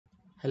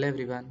Hello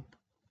everyone,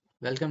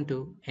 welcome to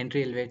Entri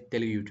Elevate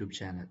Telugu YouTube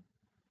channel.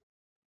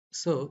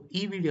 So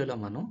ఈ వీడియోలో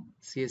మనం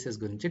CSS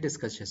గురించి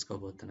డిస్కస్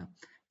చేసుకోబోతున్నాం.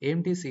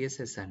 ఏంటి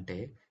CSS అంటే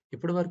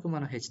ఇప్పటి వరకు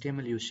మనం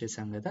HTML యూజ్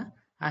చేసాం కదా,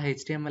 ఆ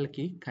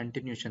HTMLకి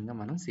కంటిన్యూషన్గా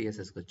మనం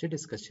CSS గురించి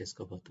డిస్కస్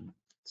చేసుకోబోతున్నాం.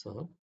 సో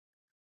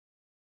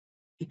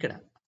ఇక్కడ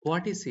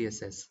వాట్ ఈస్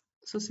CSS?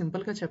 సో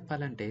సింపుల్గా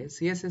చెప్పాలంటే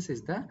CSS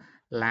is the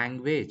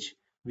language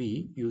we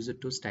use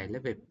to style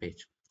a web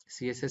page.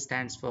 CSS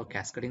stands for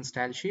Cascading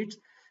Style Sheets.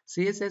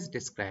 CSS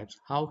describes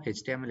how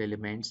HTML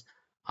elements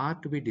are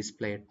to be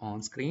displayed on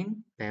screen,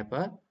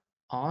 paper,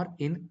 or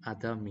in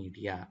other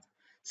media.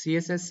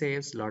 CSS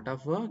saves a lot of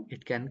work.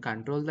 It can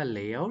control the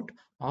layout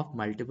of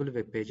multiple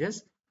web pages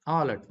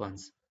all at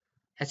once.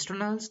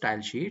 External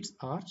style sheets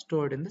are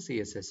stored in the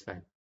CSS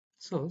file.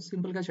 So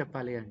సింపుల్గా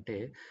చెప్పాలి అంటే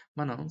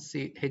మనం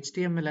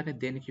HTML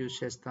అనేది దేనికి use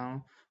చేస్తాం?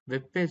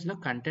 Web పేజ్లో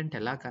content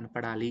ఎలా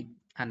కనపడాలి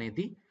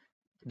అనేది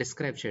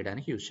డిస్క్రైబ్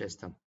చేయడానికి యూజ్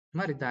చేస్తాం.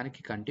 మరి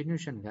దానికి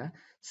కంటిన్యూషన్గా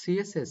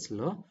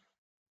CSSలో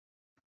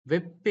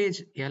వెబ్ పేజ్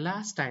ఎలా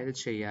స్టైల్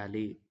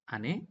చేయాలి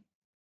అనే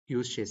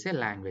యూజ్ చేసే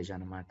లాంగ్వేజ్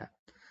అనమాట.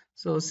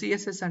 సో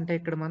CSS అంటే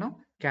ఇక్కడ మనం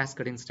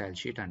క్యాస్కడింగ్ స్టైల్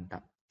షీట్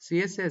అంటాం.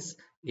 CSS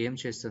ఏం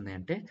చేస్తుంది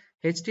అంటే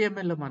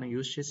HTMLలో మనం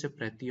యూజ్ చేసే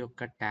ప్రతి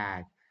ఒక్క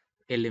ట్యాగ్,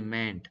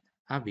 ఎలిమెంట్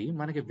అవి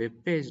మనకి వెబ్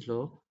పేజ్లో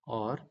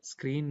ఆర్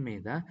స్క్రీన్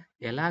మీద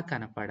ఎలా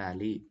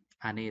కనపడాలి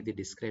అనేది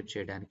డిస్క్రైబ్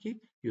చేయడానికి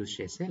యూజ్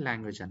చేసే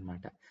లాంగ్వేజ్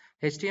అనమాట.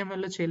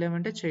 HTMLలో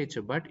చేయలేమంటే చేయొచ్చు,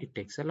 but it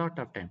takes a lot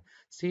of time.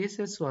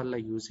 CSS వల్ల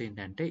యూజ్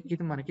ఏంటంటే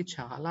ఇది మనకి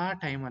చాలా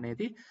టైం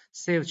అనేది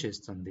సేవ్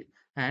చేస్తుంది.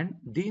 అండ్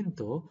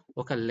దీంతో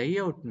ఒక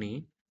లేఅవుట్ని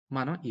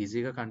మనం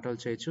ఈజీగా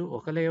కంట్రోల్ చేయొచ్చు.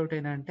 ఒక లేఅవుట్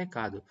అయినా అంటే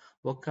కాదు,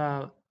 ఒక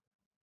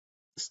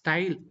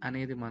స్టైల్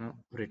అనేది మనం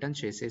రిటర్న్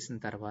చేసేసిన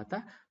తర్వాత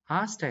ఆ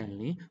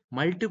స్టైల్ని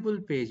మల్టిపుల్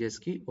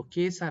పేజెస్కి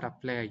ఒకేసారి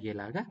అప్లై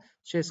అయ్యేలాగా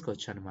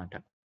చేసుకోవచ్చు అనమాట.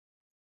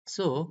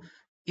 సో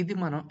ఇది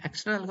మనం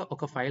ఎక్స్టర్నల్గా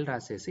ఒక ఫైల్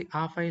రాసేసి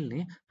ఆ ఫైల్ని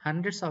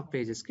హండ్రెడ్స్ ఆఫ్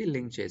పేజెస్కి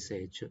లింక్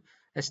చేసేయచ్చు.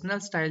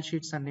 ఎక్స్టర్నల్ స్టైల్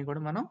షీట్స్ అన్ని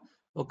కూడా మనం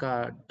ఒక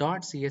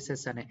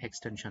 .css అనే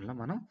ఎక్స్టెన్షన్లో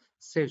మనం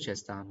సేవ్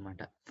చేస్తాం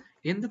అనమాట.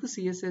 ఎందుకు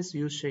CSS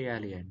యూజ్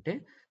చేయాలి అంటే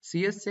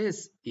CSS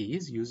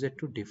is used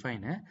to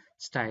define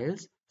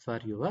styles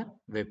for your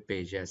web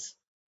pages,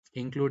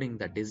 including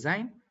the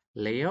design,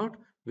 layout,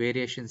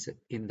 variations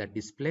in the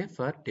display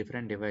for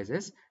different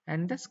devices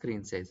and the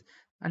screen size.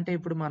 అంటే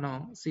ఇప్పుడు మనం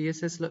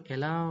CSSలో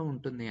ఎలా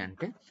ఉంటుంది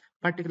అంటే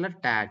పర్టికులర్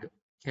ట్యాగ్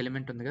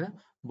ఎలిమెంట్ ఉంది కదా,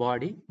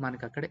 బాడీ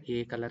మనకు అక్కడ ఏ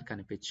కలర్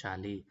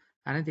కనిపించాలి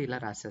అనేది ఇలా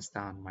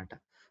రాసేస్తాం అనమాట.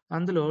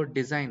 అందులో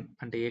డిజైన్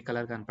అంటే ఏ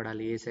కలర్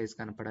కనపడాలి, ఏ సైజ్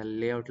కనపడాలి,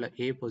 లేఅవుట్లో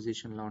ఏ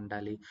పొజిషన్లో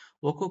ఉండాలి,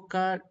 ఒక్కొక్క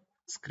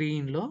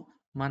స్క్రీన్లో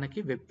మనకి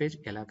వెబ్ పేజ్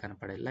ఎలా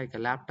కనపడాలి. లైక్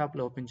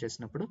ల్యాప్టాప్లో ఓపెన్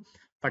చేసినప్పుడు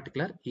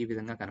పర్టికులర్ ఈ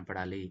విధంగా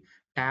కనపడాలి,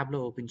 ట్యాబ్లో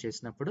ఓపెన్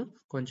చేసినప్పుడు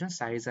కొంచెం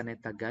సైజ్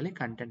అనేది తగ్గాలి,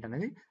 కంటెంట్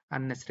అనేది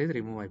అన్నెసరీ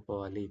రిమూవ్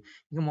అయిపోవాలి.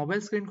 ఇంకా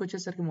మొబైల్ స్క్రీన్కి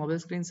వచ్చేసరికి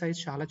మొబైల్ స్క్రీన్ సైజ్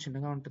చాలా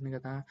చిన్నగా ఉంటుంది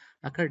కదా,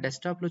 అక్కడ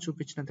డెస్క్టాప్లో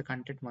చూపించినంత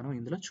కంటెంట్ మనం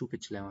ఇందులో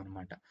చూపించలేము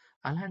అనమాట.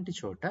 అలాంటి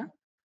చోట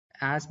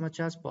యాజ్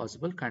మచ్ యాజ్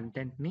పాసిబుల్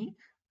కంటెంట్ని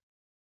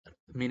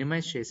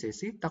మినిమైజ్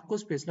చేసేసి తక్కువ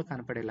స్పేస్లో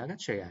కనపడేలాగా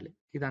చేయాలి.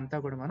 ఇదంతా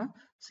కూడా మనం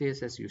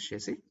CSS యూజ్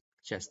చేసి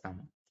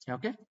చేస్తాము.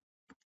 ఓకే,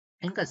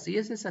 ఇంకా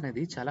CSS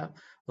అనేది చాలా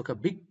ఒక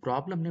బిగ్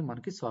ప్రాబ్లమ్ని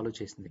మనకి సాల్వ్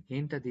చేసింది.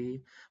 ఏంటది?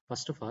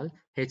 ఫస్ట్ ఆఫ్ ఆల్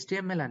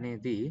HTML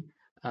అనేది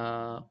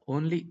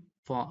only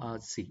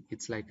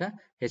it's like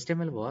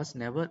HTML was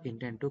never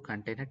intended to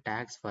contain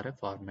tags for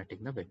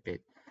formatting the web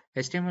page.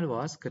 HTML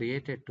was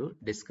created to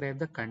describe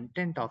the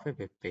content of a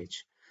web page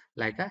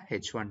like a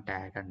h1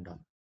 tag and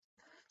all.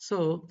 So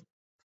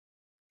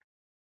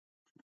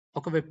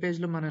ఒక web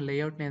పేజ్లో మనం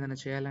లేఅవుట్ని ఏదైనా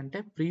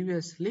చేయాలంటే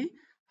previously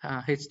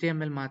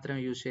HTML మాత్రం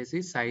use చేసి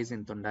size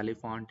ఇంత ఉండాలి,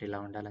 font ఇలా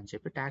ఉండాలని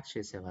చెప్పి ట్యాగ్స్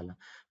చేసేవాళ్ళం.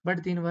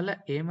 బట్ దీనివల్ల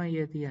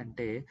ఏమయ్యేది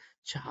అంటే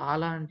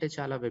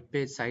చాలా వెబ్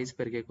పేజ్ సైజ్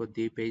పెరిగే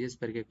కొద్దీ, పేజెస్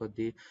పెరిగే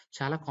కొద్దీ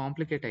చాలా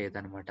కాంప్లికేట్ అయ్యేది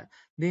అనమాట.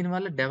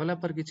 దీనివల్ల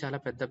డెవలపర్కి చాలా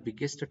పెద్ద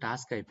బిగ్గెస్ట్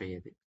టాస్క్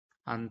అయిపోయేది,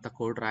 అంత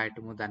కోడ్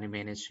రాయటము, దాన్ని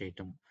మేనేజ్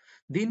చేయటం.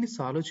 దీన్ని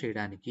సాల్వ్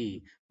చేయడానికి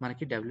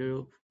మనకి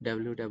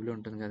WWW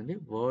ఉంటుంది కదండి,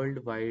 వరల్డ్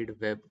వైడ్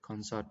వెబ్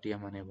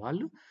కన్సార్టియం అనే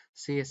వాళ్ళు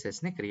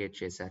CSSని క్రియేట్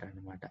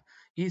చేశారనమాట.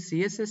 ఈ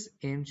CSS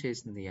ఏం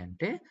చేసింది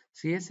అంటే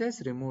CSS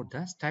remove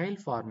the style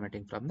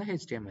formatting from the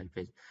HTML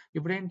page.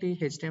 ఇప్పుడు ఏంటి,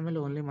 HTML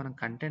ఓన్లీ మనం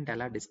కంటెంట్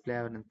ఎలా డిస్ప్లే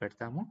అనేది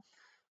పెడతాము,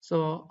 సో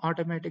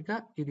ఆటోమేటిక్గా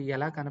ఇది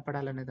ఎలా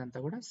కనపడాలనేది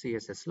అంతా కూడా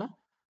CSSలో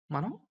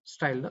మనం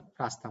స్టైల్లో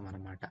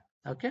రాస్తామన్నమాట.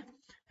 ఓకే,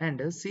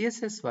 అండ్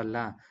CSS వల్ల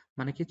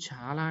మనకి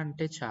చాలా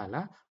అంటే చాలా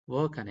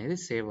వర్క్ అనేది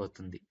సేవ్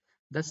అవుతుంది.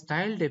 The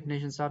style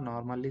definitions are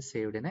normally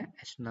saved in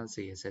external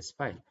CSS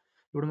file.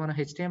 ఇప్పుడు మనం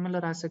HTMLలో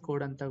రాసే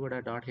కోడ్ అంతా కూడా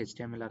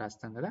 .htmlలో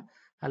రాస్తాం కదా,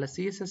 అలా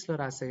CSSలో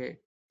రాసే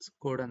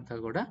కోడ్ అంతా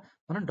కూడా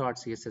మనం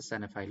 .css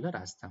అనే ఫైల్లో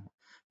రాస్తాము.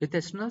 With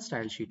external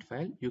style sheet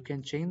file you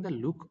can change the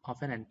look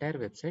of an entire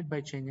website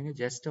by changing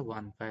just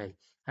one file.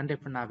 అంటే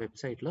ఇప్పుడు నా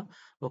వెబ్సైట్లో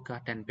ఒక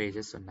 10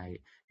 పేజెస్ ఉన్నాయి.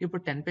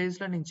 ఇప్పుడు 10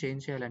 పేజెస్లో నేను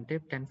చేంజ్ చేయాలంటే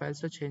 10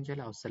 ఫైల్స్లో చేంజ్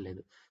చేయాలి అవసరం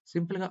లేదు.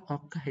 సింపుల్గా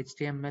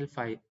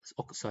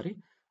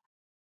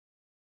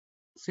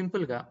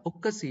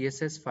ఒక్క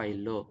CSS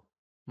ఫైల్లో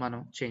మనం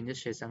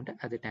చేంజెస్ చేసామంటే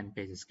అది 10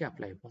 పేజెస్కి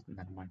అప్లై అయిపోతుంది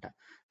అనమాట.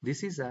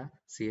 This is a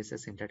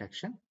CSS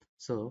introduction.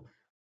 So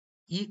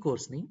ఈ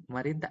కోర్స్ని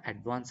మరింత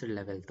అడ్వాన్స్డ్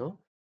లెవెల్తో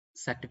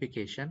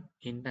సర్టిఫికేషన్,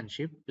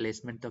 ఇంటర్న్షిప్,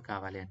 ప్లేస్మెంట్తో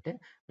కావాలి అంటే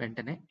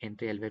వెంటనే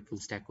entry elevate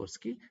full stock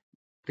కోర్స్కి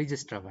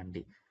register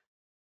అవ్వండి.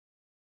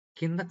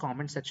 కింద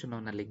కామెంట్ సెక్షన్లో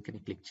ఉన్న లింక్ని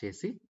క్లిక్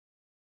చేసి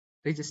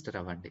రిజిస్టర్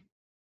అవ్వండి.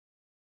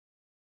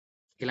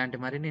 ఇలాంటి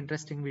మరిన్ని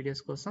ఇంట్రెస్టింగ్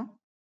వీడియోస్ కోసం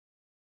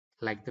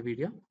like the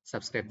video,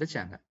 subscribe the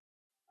channel.